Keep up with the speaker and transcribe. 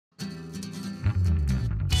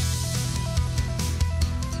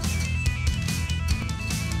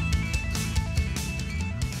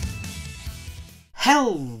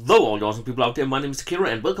Hello all you awesome people out there, my name is Takeru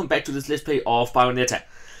and welcome back to this Let's Play of Bayonetta.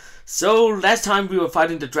 So last time we were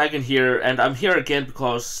fighting the dragon here and I'm here again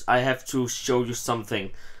because I have to show you something.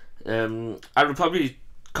 I will probably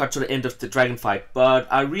cut to the end of the dragon fight, but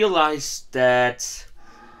I realized that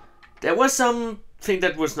there was something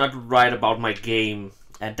that was not right about my game,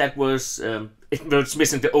 and that was it was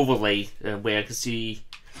missing the overlay where I can see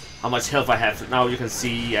how much health I have. Now you can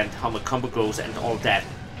see and how my combo goes and all that.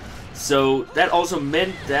 So that also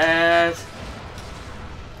meant that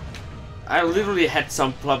I literally had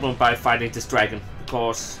some problem by fighting this dragon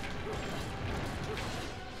because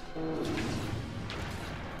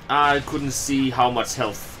I couldn't see how much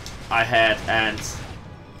health I had and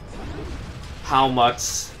how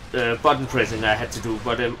much button pressing I had to do,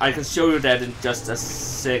 but I can show you that in just a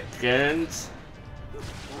second.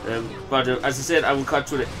 But as I said, I will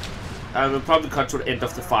probably cut to the end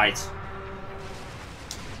of the fight.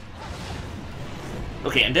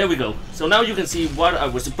 Okay, and there we go. So now you can see what I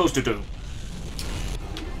was supposed to do.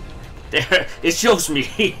 There, it shows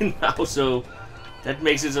me now, so that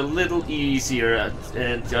makes it a little easier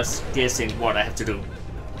and just guessing what I have to do.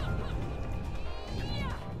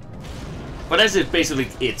 But that's basically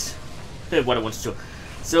it, what I want to do.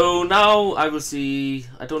 So now I will see,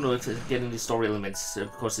 I don't know if I get any story elements,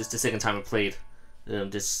 because it's the second time I played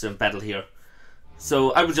this battle here.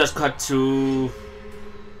 So I will just cut to,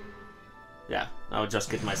 yeah, I'll just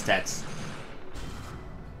get my stats.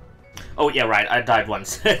 Oh yeah, right, I died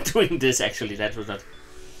once doing this actually, that was not...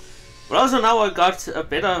 But also now I got a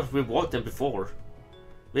better reward than before.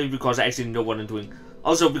 Maybe because I actually know what I'm doing.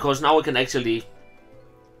 Also because now I can actually...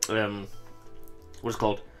 what's it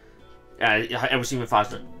called? I was even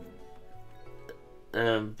faster.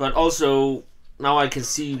 But also now I can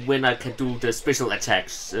see when I can do the special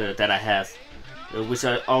attacks that I have. Which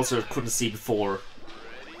I also couldn't see before.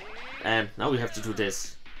 And now we have to do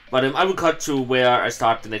this. But I will cut to where I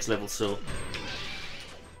start the next level, so...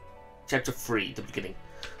 Chapter 3, the beginning.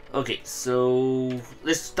 Okay, so...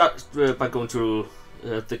 Let's start by going to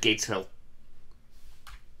the gates hell.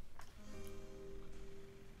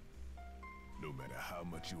 No matter how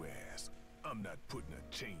much you ask, I'm not putting a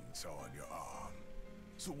chainsaw on your arm.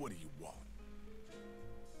 So what do you want?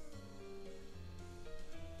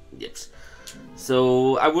 Yes.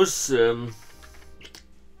 So, I was...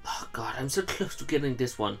 Oh god, I'm so close to getting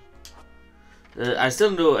this one. I still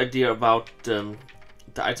have no idea about the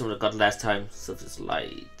item I got last time. Surface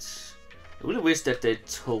light. I really wish that they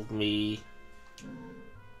told me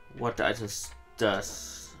what the item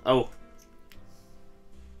does. Oh.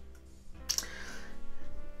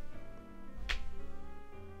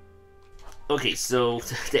 Okay, so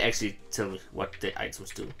they actually tell me what the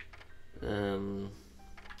items do.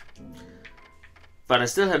 But I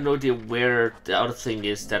still have no idea where the other thing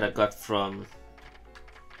is that I got from...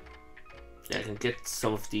 Yeah, I can get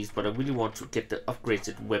some of these, but I really want to get the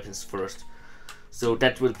upgraded weapons first. So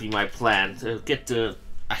that will be my plan. Get the...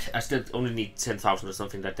 I still only need 10,000 or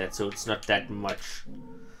something like that, so it's not that much.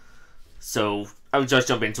 So I will just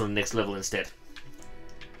jump into the next level instead.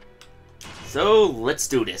 So let's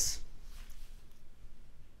do this.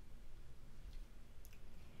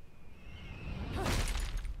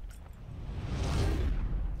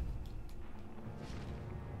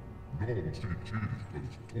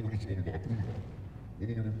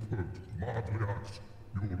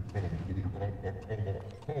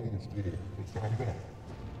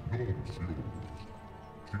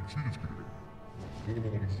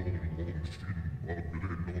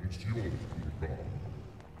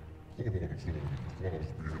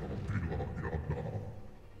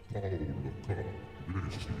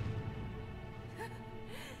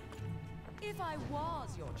 If I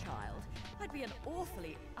was your child, I'd be an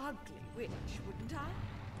awfully ugly witch, wouldn't I?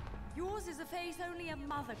 Yours is a face only a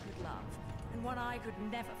mother could love, and one I could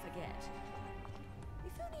never forget.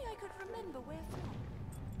 If only I could remember where from.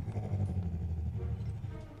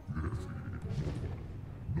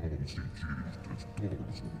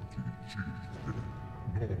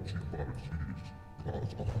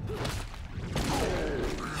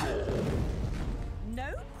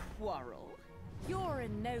 No quarrel? You're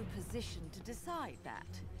in no position to decide that.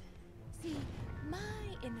 See, my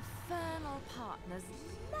infernal partners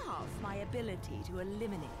love my ability to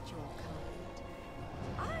eliminate your kind.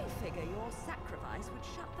 I figure your sacrifice would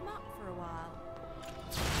shut them up for a while.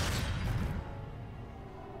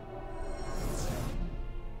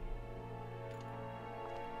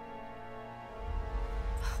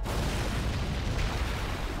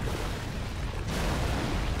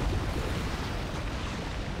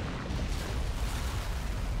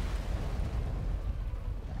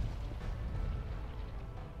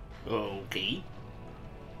 Okay.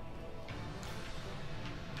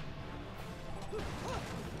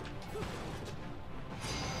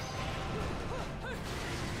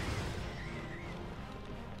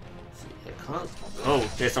 Can't.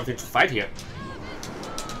 Oh, there's something to fight here.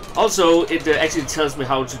 Also, it actually tells me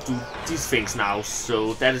how to do these things now,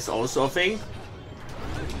 so that is also a thing.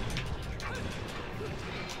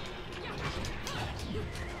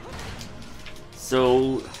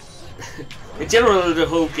 So, in general, the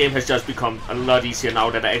whole game has just become a lot easier now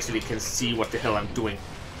that I actually can see what the hell I'm doing.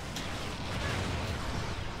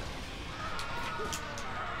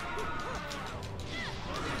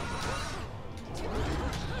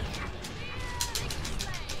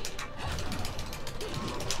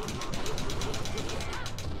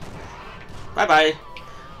 Bye bye.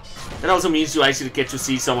 That also means you actually get to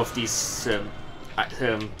see some of these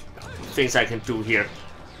things I can do here.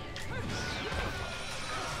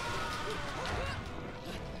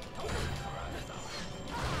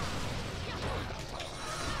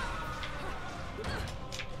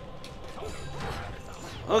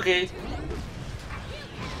 Okay.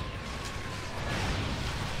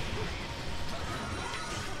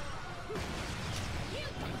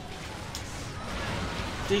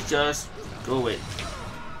 Please just go away.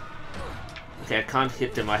 Okay, I can't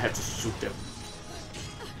hit them, I have to shoot them.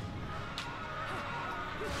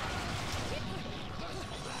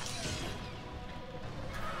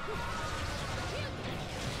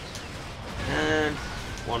 And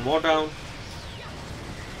one more down.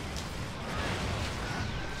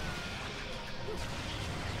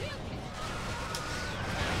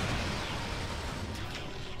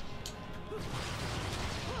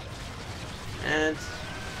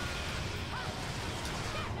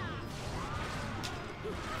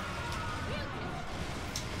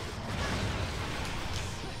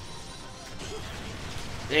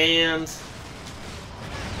 And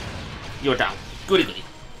you're down. Goody goody.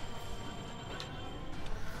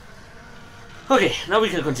 Okay, now we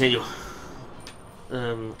can continue.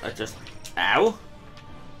 I just... Ow!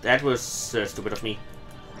 That was stupid of me.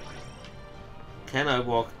 Can I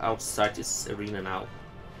walk outside this arena now?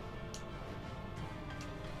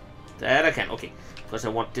 That I can, okay. Because I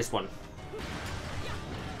want this one.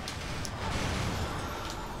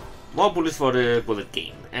 More bullets for the bullet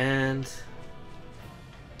game. And...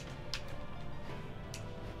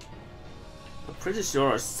 I'm pretty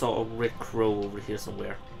sure I saw a red crow over here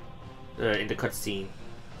somewhere. In the cutscene.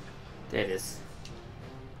 There it is.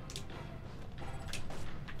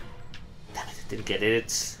 Damn it, didn't get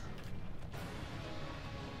it.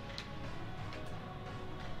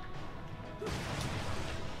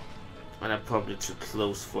 And I'm probably too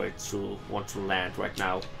close for it to want to land right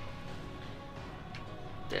now.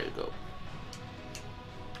 There we go.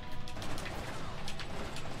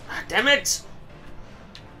 Ah, damn it!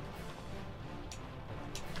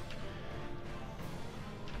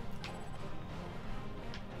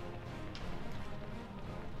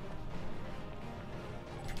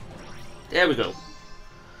 There we go.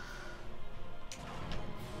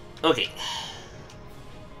 Okay.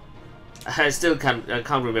 I still can't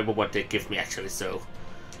remember what they give me actually, so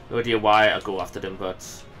no idea why I go after them, but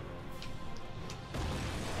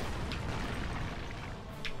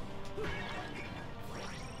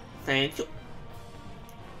thank you.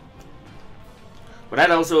 But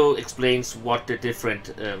that also explains what the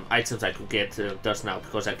different items I could get does now,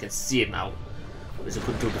 because I can see it now, which I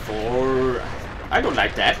couldn't do before. I don't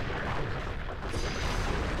like that.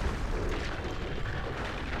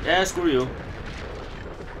 Yeah, screw you.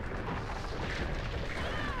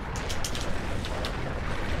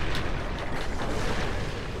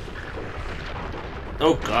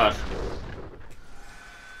 Oh god.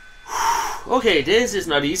 Okay, this is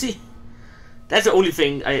not easy. That's the only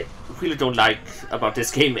thing I really don't like about this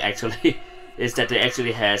game actually, is that it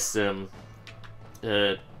actually has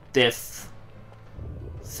death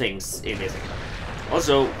things in it.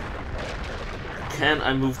 Also, can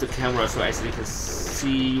I move the camera so I actually can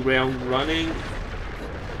see where I'm running?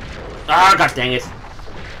 Ah, god dang it.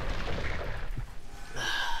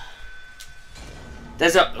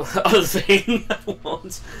 That's a other thing I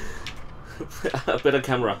want. A better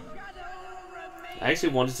camera. I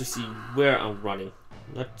actually wanted to see where I'm running,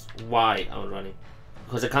 not why I'm running.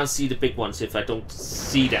 Because I can't see the big ones if I don't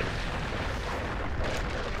see them.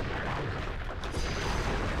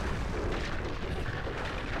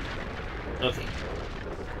 Okay.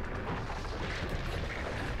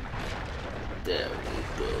 There we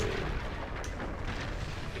go.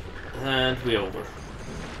 And we're over.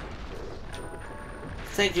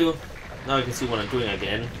 Thank you. Now I can see what I'm doing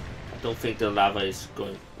again. Don't think the lava is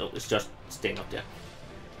going... No, it's just staying up there.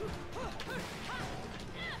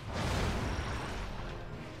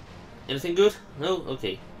 Anything good? No?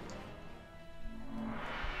 Okay.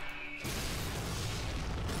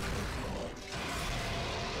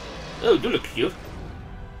 Oh, you look cute.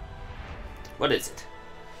 What is it?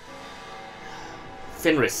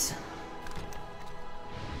 Fenris.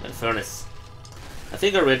 And Furnace. I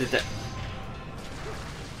think I read it.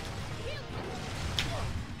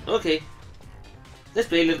 Okay. Let's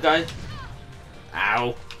play, little guy.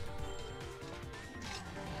 Ow.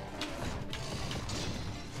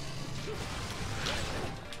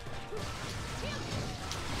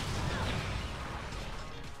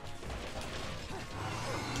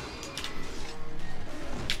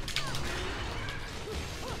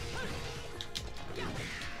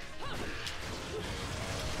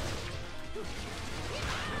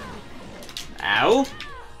 Ow.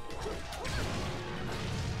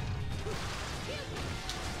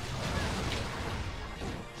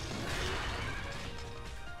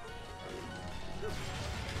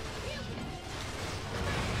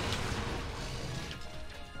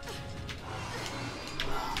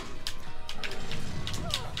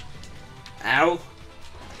 Ow.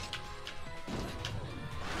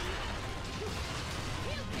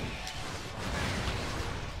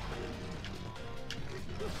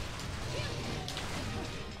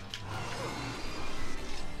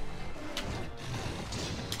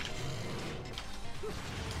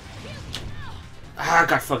 Ah,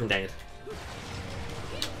 god fucking dang it.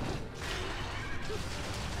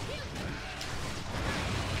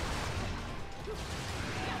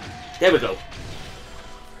 There we go.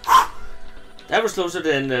 That was closer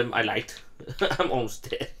than I liked. I'm almost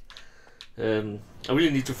dead. I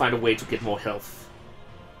really need to find a way to get more health.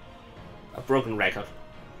 A broken record.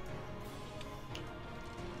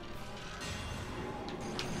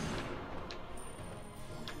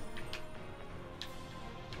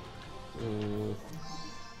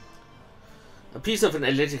 A piece of an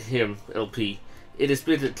electric hymn LP. It is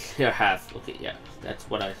split in clear half. Okay, yeah, that's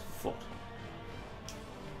what I thought.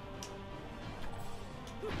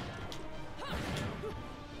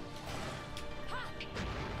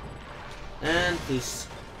 And please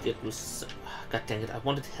get this. God dang it, I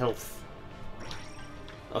wanted health.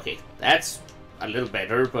 Okay, that's a little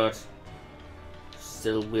better, but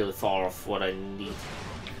still really far off what I need.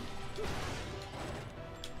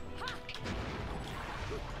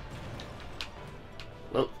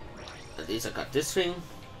 Well, at least I got this thing.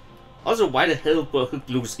 Also, why the hell were hook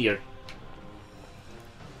loose here?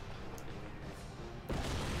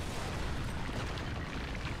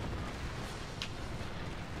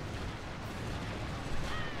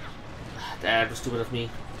 That was stupid of me.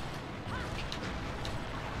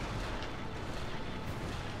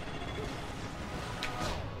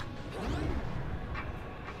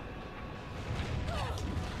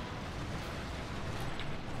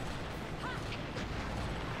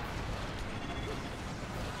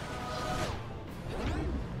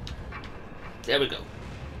 There we go.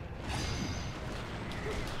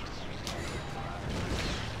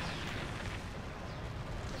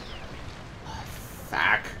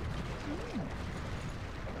 Fuck.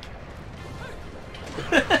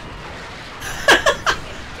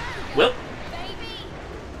 Well,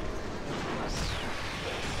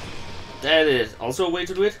 that is also a way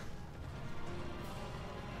to do it.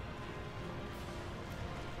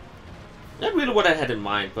 Not really what I had in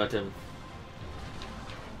mind, but damn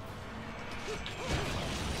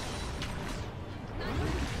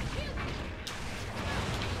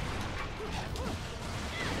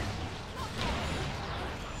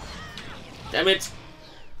it!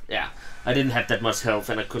 Yeah, I didn't have that much health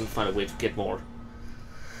and I couldn't find a way to get more.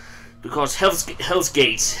 Because Hell's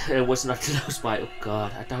Gate was not close by. Oh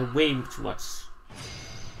god, I died way too much.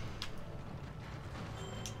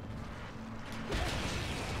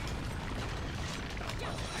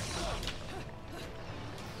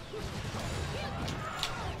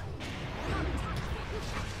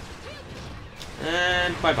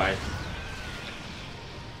 And bye-bye.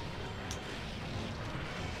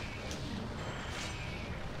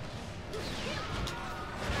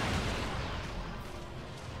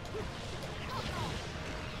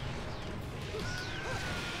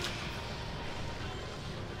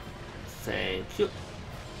 Thank you.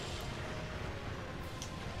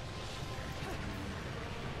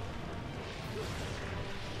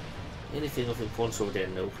 Anything of importance over there?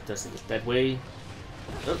 No, it doesn't look that way.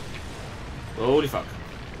 Oh. Holy fuck.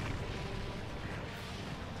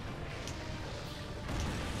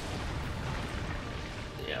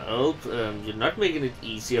 Yep, you're not making it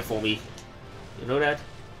easier for me. You know that?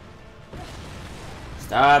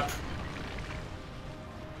 Stop.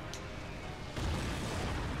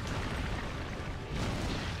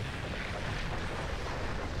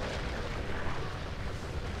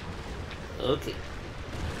 Okay.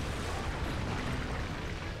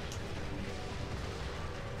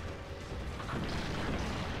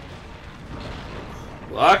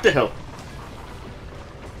 What the hell?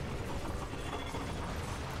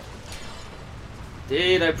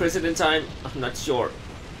 Did I press it in time? I'm not sure.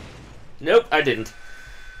 Nope, I didn't.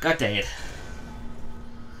 God dang it.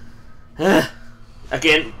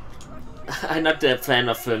 Again, I'm not a fan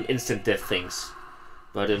of instant death things.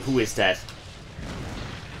 But who is that?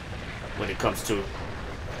 When it comes to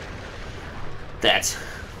that.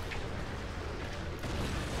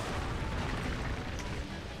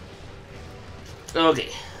 Okay,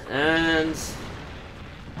 and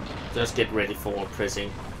just get ready for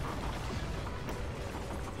pressing.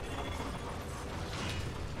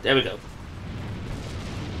 There we go.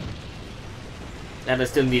 And I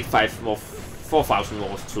still need 4,000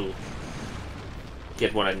 more to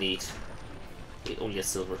get what I need. Only a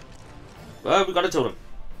silver. Well, we got a totem.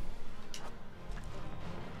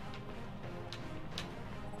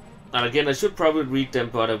 And again, I should probably read them,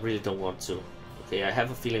 but I really don't want to. Okay, I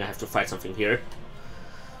have a feeling I have to fight something here.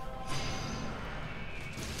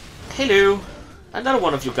 Hello! Another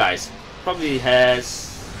one of you guys. Probably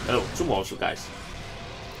has... oh, 2 more of you guys.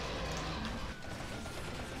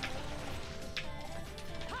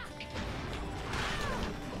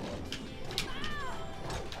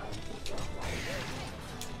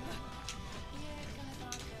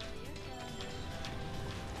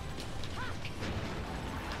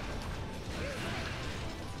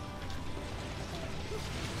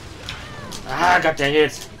 Ah, god dang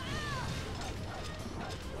it!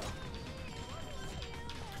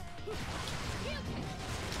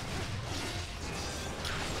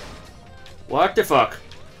 What the fuck?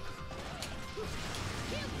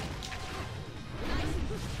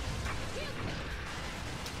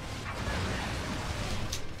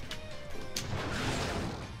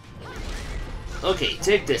 Okay,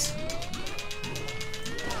 take this.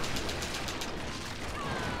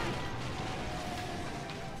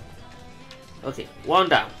 Okay, 1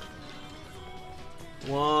 down.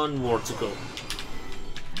 1 more to go.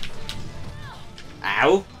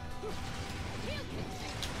 Ow!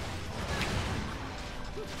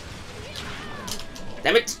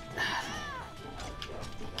 Damn it!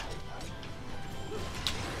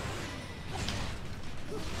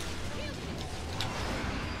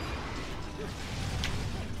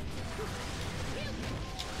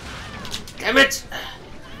 Damn it!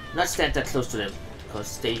 Not stand that close to them,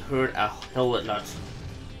 because they hurt a hell of a lot.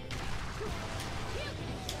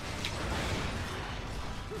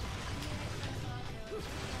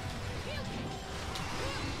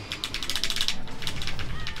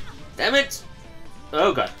 Damn it!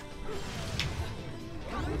 Oh god.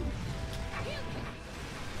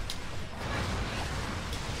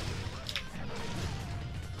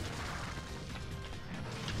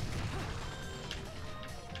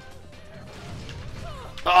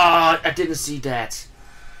 Oh, I didn't see that.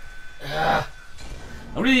 I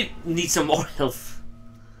really need some more health.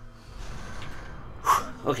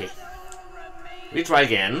 Okay. We try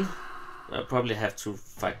again. I'll probably have to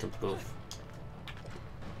fight them both.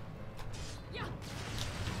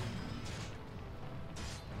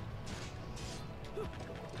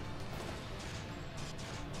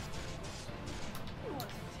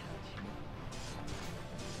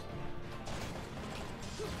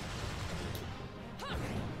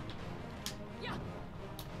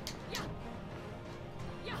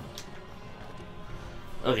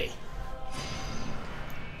 Okay.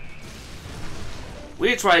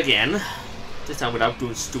 We try again. This time without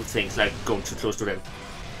doing stupid things like going too close to them.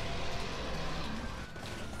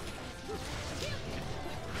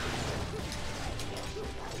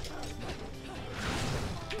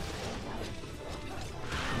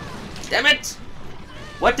 Damn it!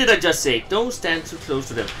 What did I just say? Don't stand too close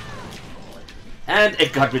to them. And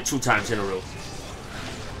it got me 2 times in a row.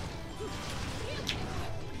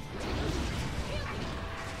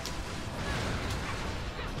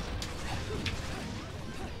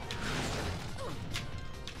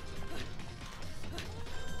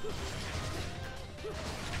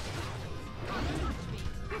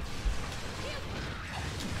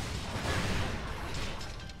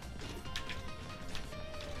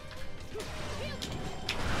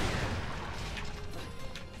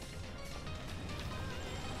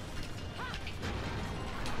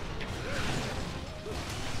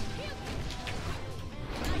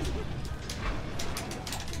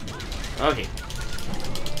 Okay.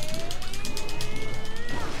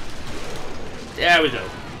 There we go.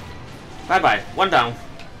 Bye-bye. 1 down.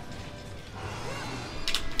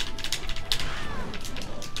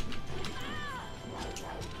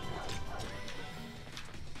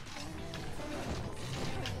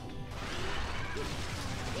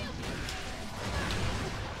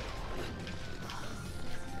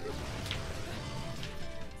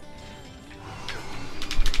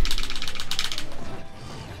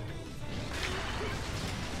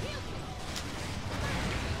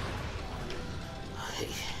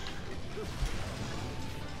 Okay.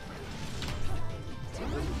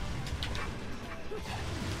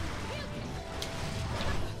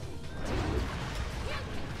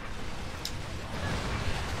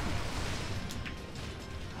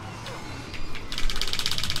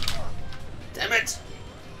 Damn it!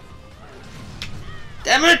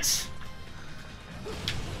 Damn it!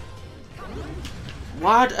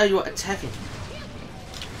 What are you attacking?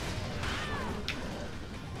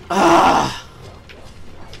 Ah!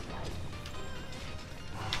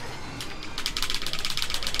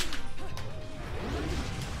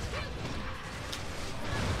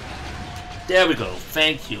 There we go.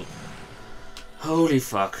 Thank you. Holy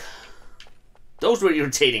fuck. Those were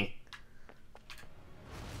irritating.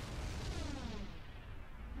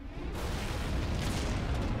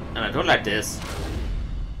 And I don't like this.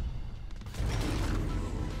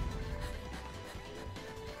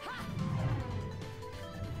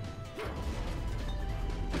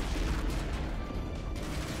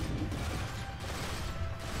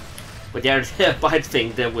 But yeah, the bite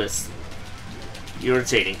thing that was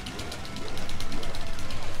irritating.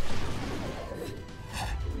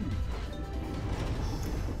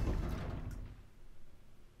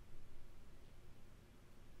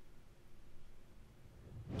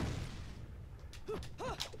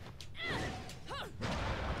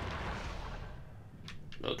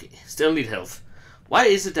 Okay, still need health. Why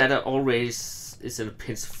is it that I always is in a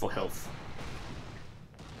pinch for health?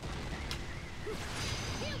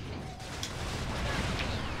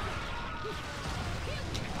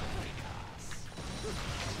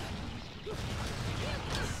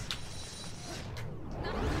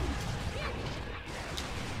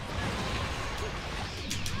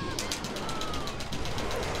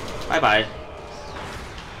 Bye-bye.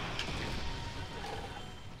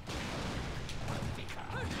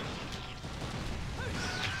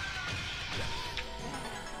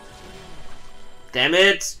 Damn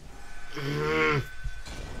it!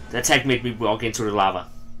 The attack made me walk into the lava.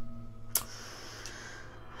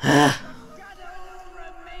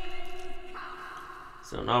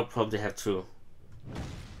 So now I'll probably have to...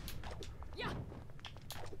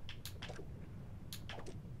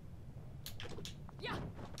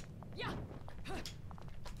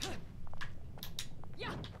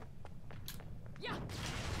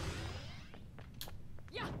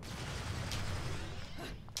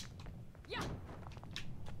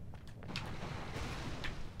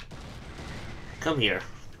 Come here.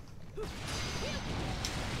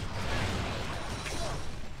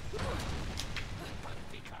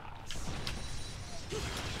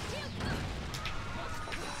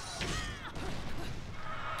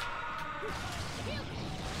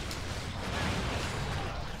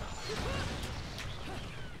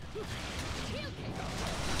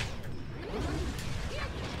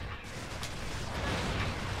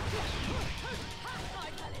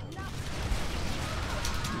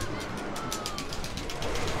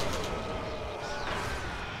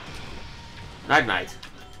 Night night.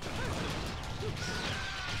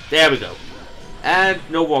 There we go. And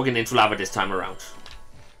no walking into lava this time around.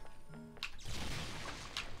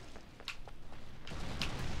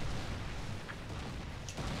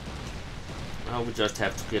 Now we just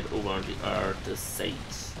have to get over on the other side.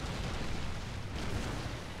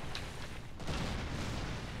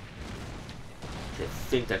 Okay, I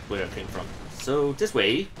think that's where I came from. So this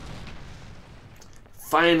way.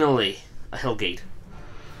 Finally, a hell gate.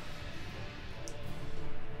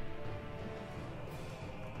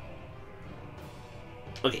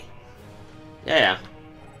 Okay. Yeah.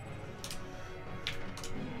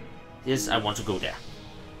 Yes, I want to go there.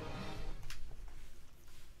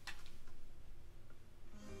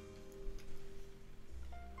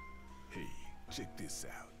 Hey, check this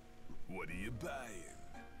out. What are you buying?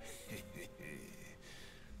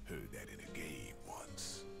 Heard that in a game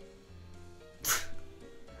once.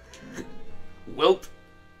 Welp.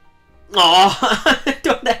 Aw, I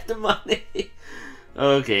don't have the money.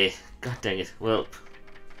 Okay, god dang it. Welp.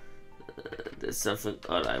 There's something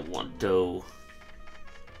that I want though.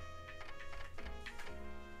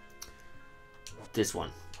 This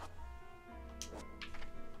one.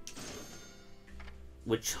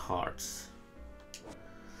 Which hearts?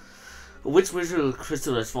 Which visual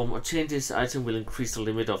crystallized form or change this item will increase the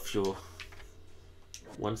limit of your...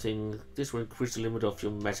 One thing, this will increase the limit of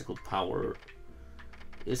your magical power.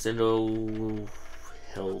 Is there no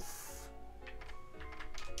health?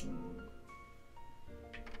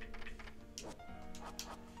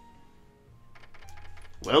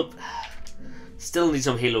 Well, still need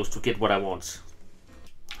some halos to get what I want.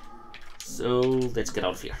 So let's get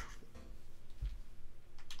out of here.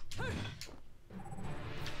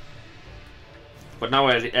 But now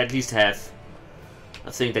I at least have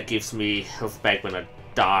a thing that gives me health back when I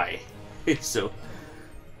die. So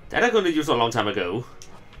that I'm gonna use a long time ago.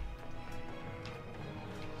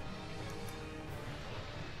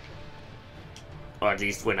 Or at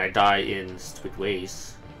least when I die in stupid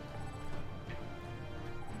ways.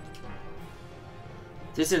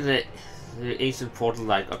 This is an ancient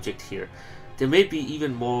portal-like object here. There may be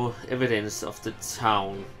even more evidence of the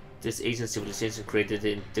town this ancient civilization created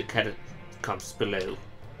in the catacombs below.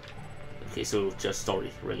 Okay, so just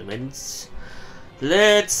story relevance.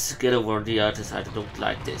 Let's get over on the other side. I don't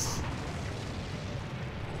like this.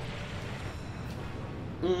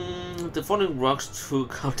 The falling rocks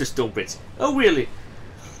took out the stone bridge. Oh really?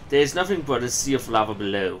 There is nothing but a sea of lava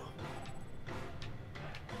below.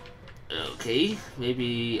 Okay,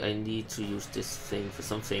 maybe I need to use this thing for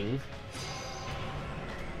something.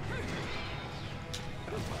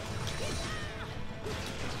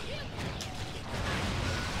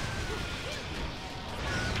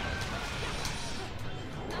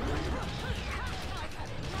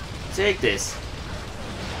 Take this.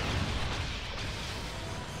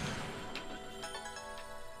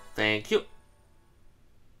 Thank you.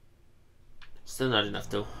 Still not enough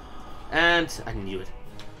though. And I knew it.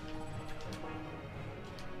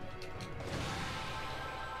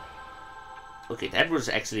 Okay, that was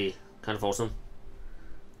actually kind of awesome.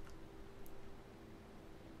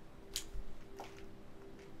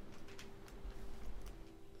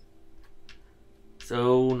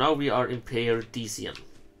 So now we are in Paradisium.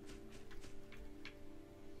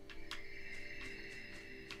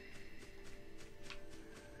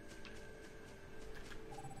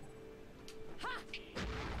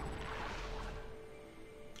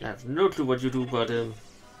 I have no clue what you do, but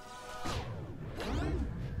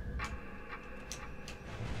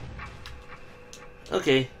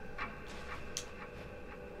okay.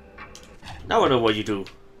 Now I know what you do.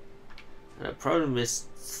 And I probably missed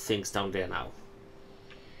things down there now.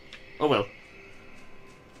 Oh well.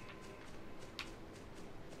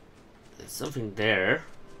 There's something there.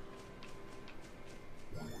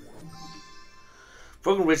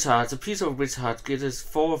 Broken Witch Hearts. A piece of Witch Heart gives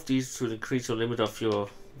 4 of these to increase your limit of your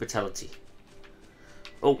vitality.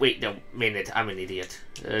 Oh wait a minute, I'm an idiot.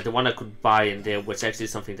 The one I could buy in there was actually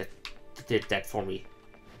something that did that for me.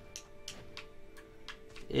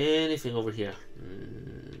 Anything over here?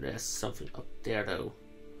 There's something up there though.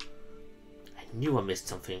 I knew I missed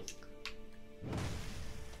something.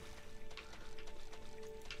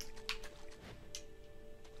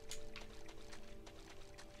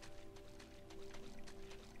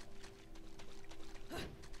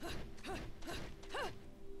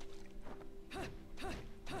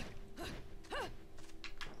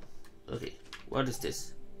 Okay, what is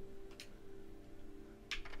this?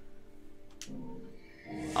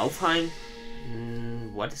 Alfheim?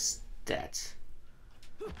 What is that?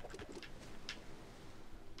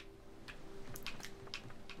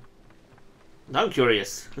 Now I'm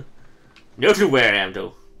curious. No clue where I am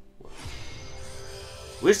though.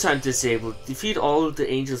 Witch time disabled. Defeat all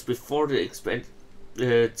the angels before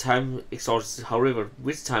the time exhausts. However,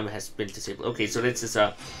 witch time has been disabled. Okay, so this is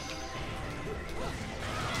a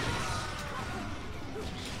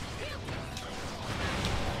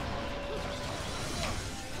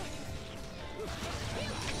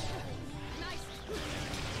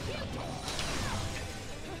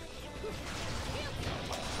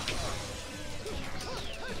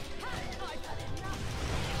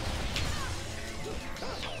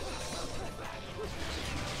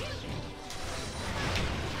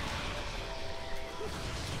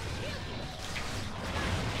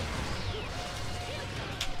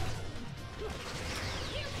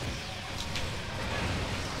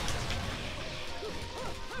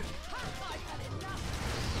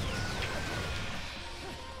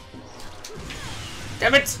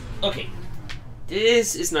damn it! Okay.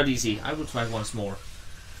 This is not easy. I will try once more.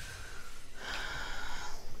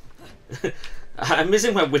 I'm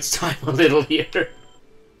missing my witch time a little here.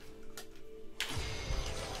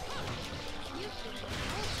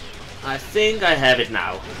 I think I have it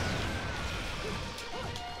now.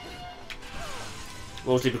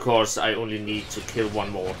 Mostly because I only need to kill one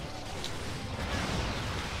more.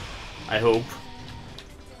 I hope.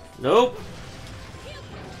 Nope.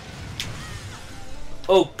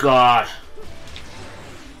 Oh god.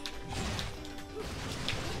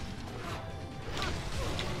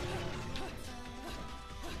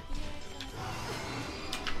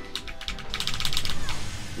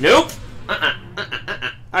 Nope.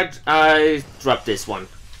 I dropped this one.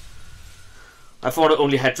 I thought I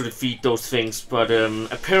only had to defeat those things, but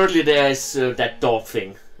apparently there is that dog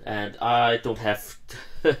thing, and I don't have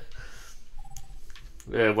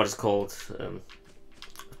what is called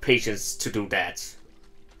patience to do that.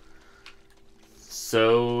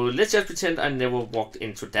 So let's just pretend I never walked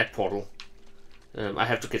into that portal. I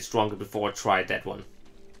have to get stronger before I try that one.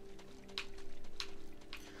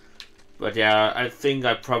 But yeah, I think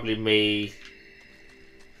I probably may...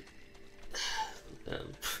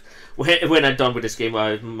 when I'm done with this game,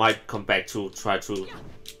 I might come back to try to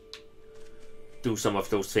do some of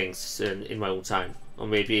those things in my own time. Or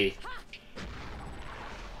maybe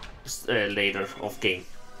later off game.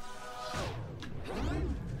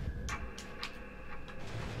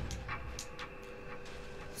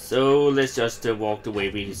 So let's just walk the way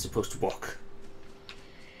we're supposed to walk.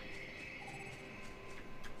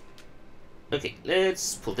 Okay,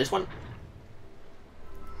 let's pull this one.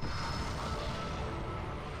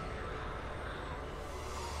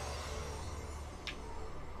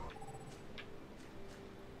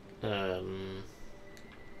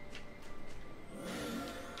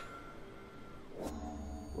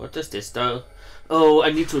 What does this do? Oh,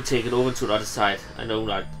 I need to take it over to the other side. I know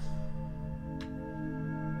that.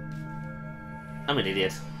 I'm an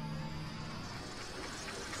idiot.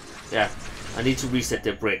 Yeah, I need to reset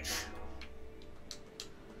the bridge.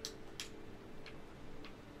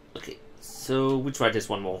 Okay, so we try this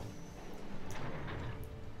one more.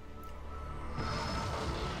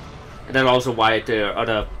 And then also why the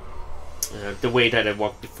other, the way that I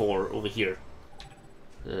walked before over here.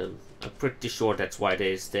 I'm pretty sure that's why it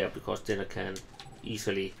is there, because then I can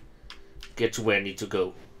easily get to where I need to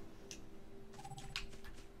go.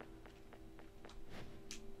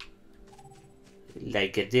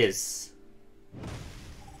 Like this.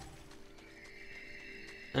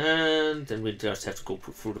 And then we just have to go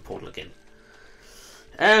through the portal again.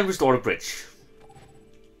 And restore the bridge.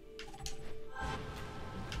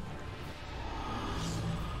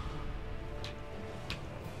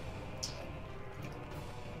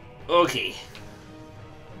 Okay.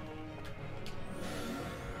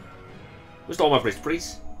 Restore my bridge,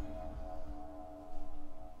 please.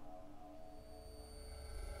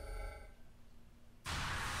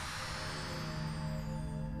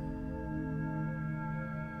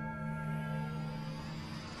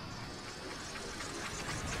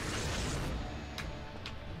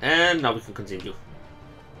 And now we can continue.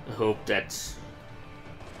 I hope that...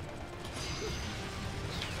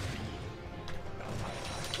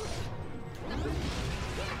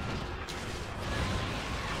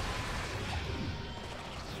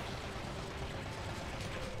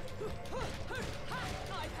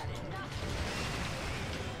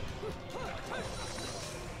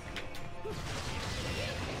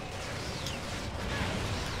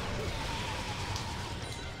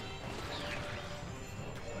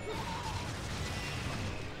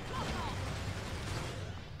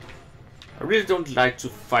 I really don't like to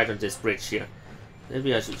fight on this bridge here.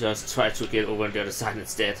 Maybe I should just try to get over on the other side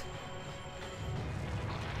instead.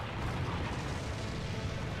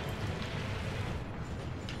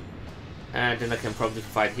 And then I can probably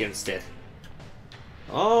fight here instead.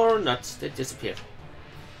 Or not, they disappeared.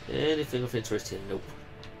 Anything of interest here? Nope.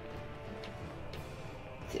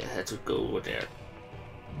 Okay, I had to go over there.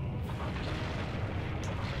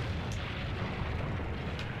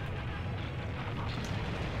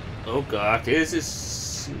 Oh god, this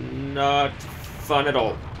is not fun at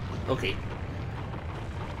all. Okay.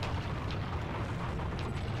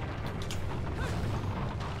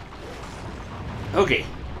 Okay.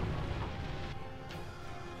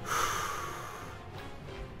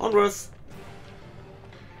 Onward.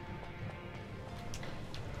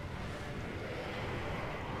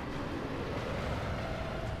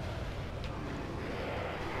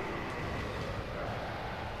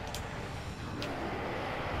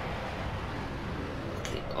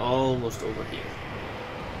 Almost over here.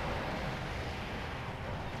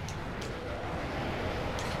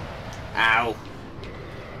 Ow.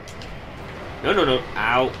 No, no, no.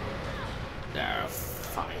 Ow. There,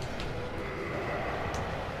 fine.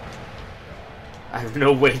 I have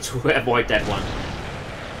no way to avoid that one.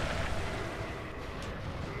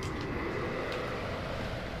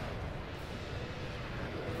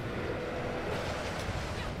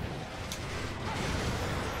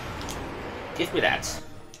 Give me that.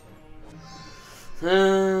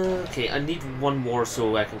 Okay, I need one more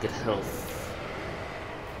so I can get health.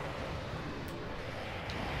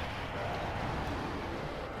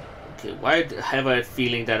 Okay, why have I a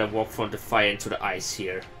feeling that I walk from the fire into the ice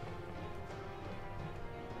here?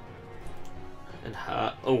 And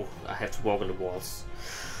oh, I have to walk on the walls.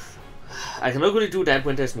 I can only do that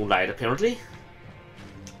when there's moonlight, apparently.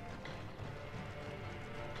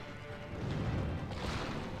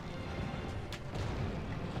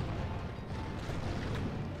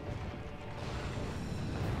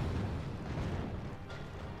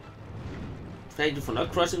 Thank you for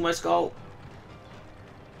not crushing my skull.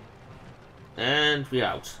 And we're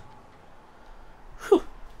out. Whew.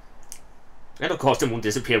 And of course the moon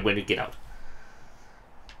disappeared when you get out.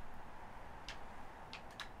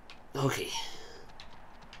 Okay.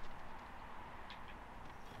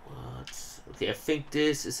 What? Okay, I think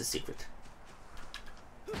this is a secret.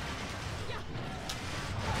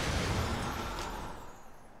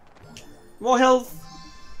 More health.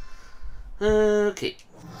 Okay.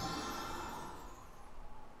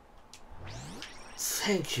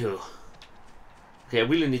 Thank you. Okay, I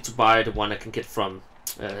really need to buy the one I can get from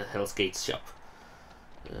Hell's Gate's shop.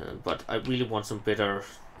 But I really want some better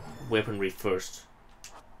weaponry first.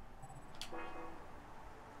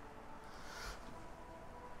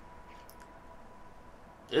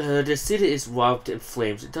 The city is wrapped in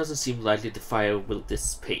flames. It doesn't seem likely the fire will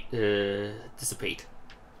dissipate.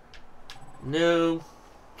 No,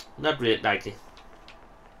 not really likely.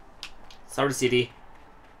 Sorry, city.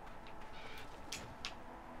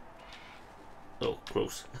 Oh,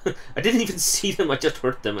 gross. I didn't even see them, I just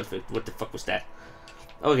heard them. What the fuck was that?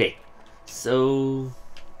 Okay, so...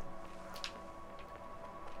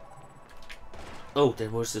 Oh, there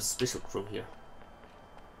was a special room here.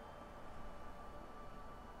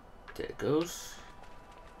 There it goes.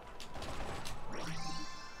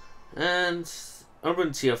 And...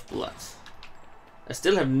 Urban Tea of Blood. I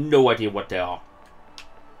still have no idea what they are.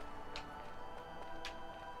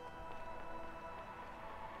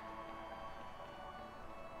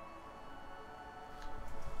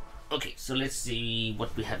 Okay, so let's see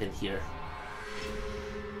what we have in here.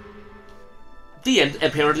 The end,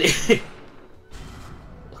 apparently.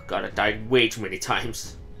 Oh god, I died way too many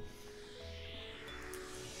times.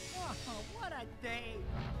 Oh, what a day!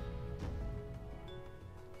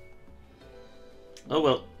 Oh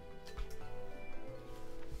well.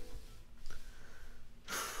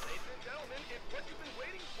 Ladies and gentlemen, it's what you've been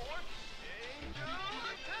waiting for. Angel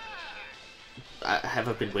attack! Have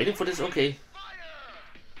I been waiting for this? Okay. Fire!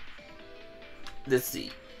 Let's see.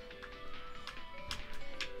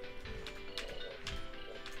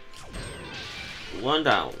 One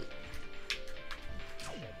down.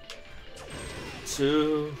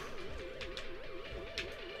 Two.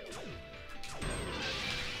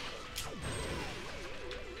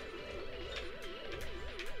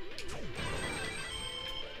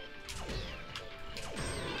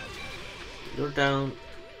 You're down.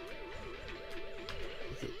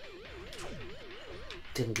 Okay.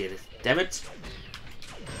 Didn't get it. Damn it.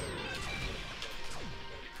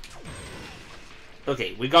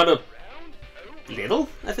 Okay, we got a little,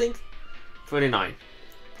 I think. 39.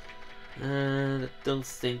 And I don't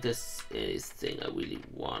think there's anything I really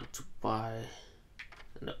want to buy.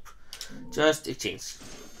 Nope. Just exchange.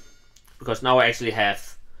 Because now I actually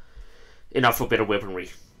have enough for better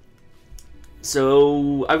weaponry.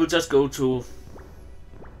 So I will just go to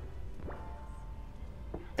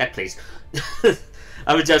that place.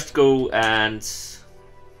 I will just go and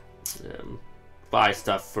buy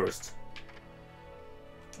stuff first.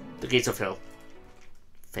 The Gates of Hell.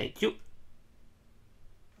 Thank you.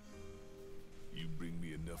 You bring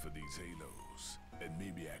me enough of these halos, and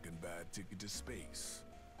maybe I can buy a ticket to space.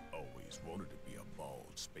 Always wanted to be a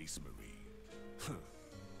bald space marine.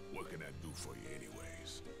 What can I do for you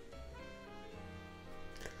anyways?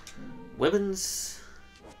 Weapons.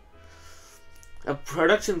 A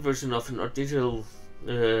production version of an original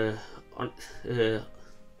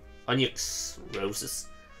onyx roses.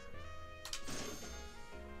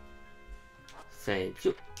 Thank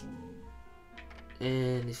you.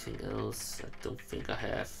 Anything else? I don't think I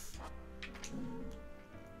have.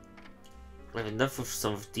 I have enough of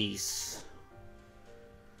some of these.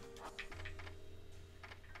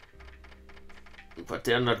 But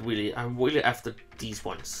they're not really. I'm really after these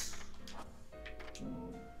ones.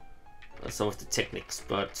 Some of the techniques,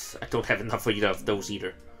 but I don't have enough for either of those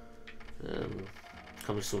either.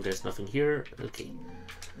 Coming soon, there's nothing here. Okay.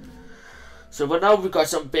 So, but now we got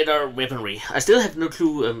some better weaponry. I still have no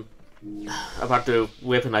clue about the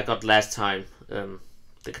weapon I got last time. The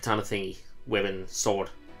katana thingy, weapon, sword.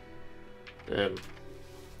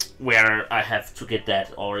 Where I have to get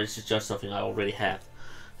that, or is it just something I already have?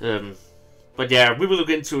 But yeah, we will look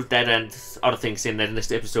into that and other things in the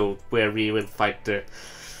next episode, where we will fight the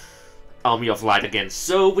Army of Light again.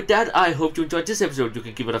 So with that, I hope you enjoyed this episode. You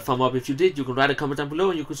can give it a thumb up if you did. You can write a comment down below,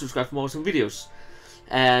 and you can subscribe for more awesome videos.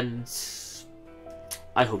 And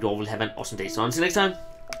I hope you all will have an awesome day. So until next time,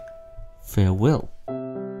 farewell.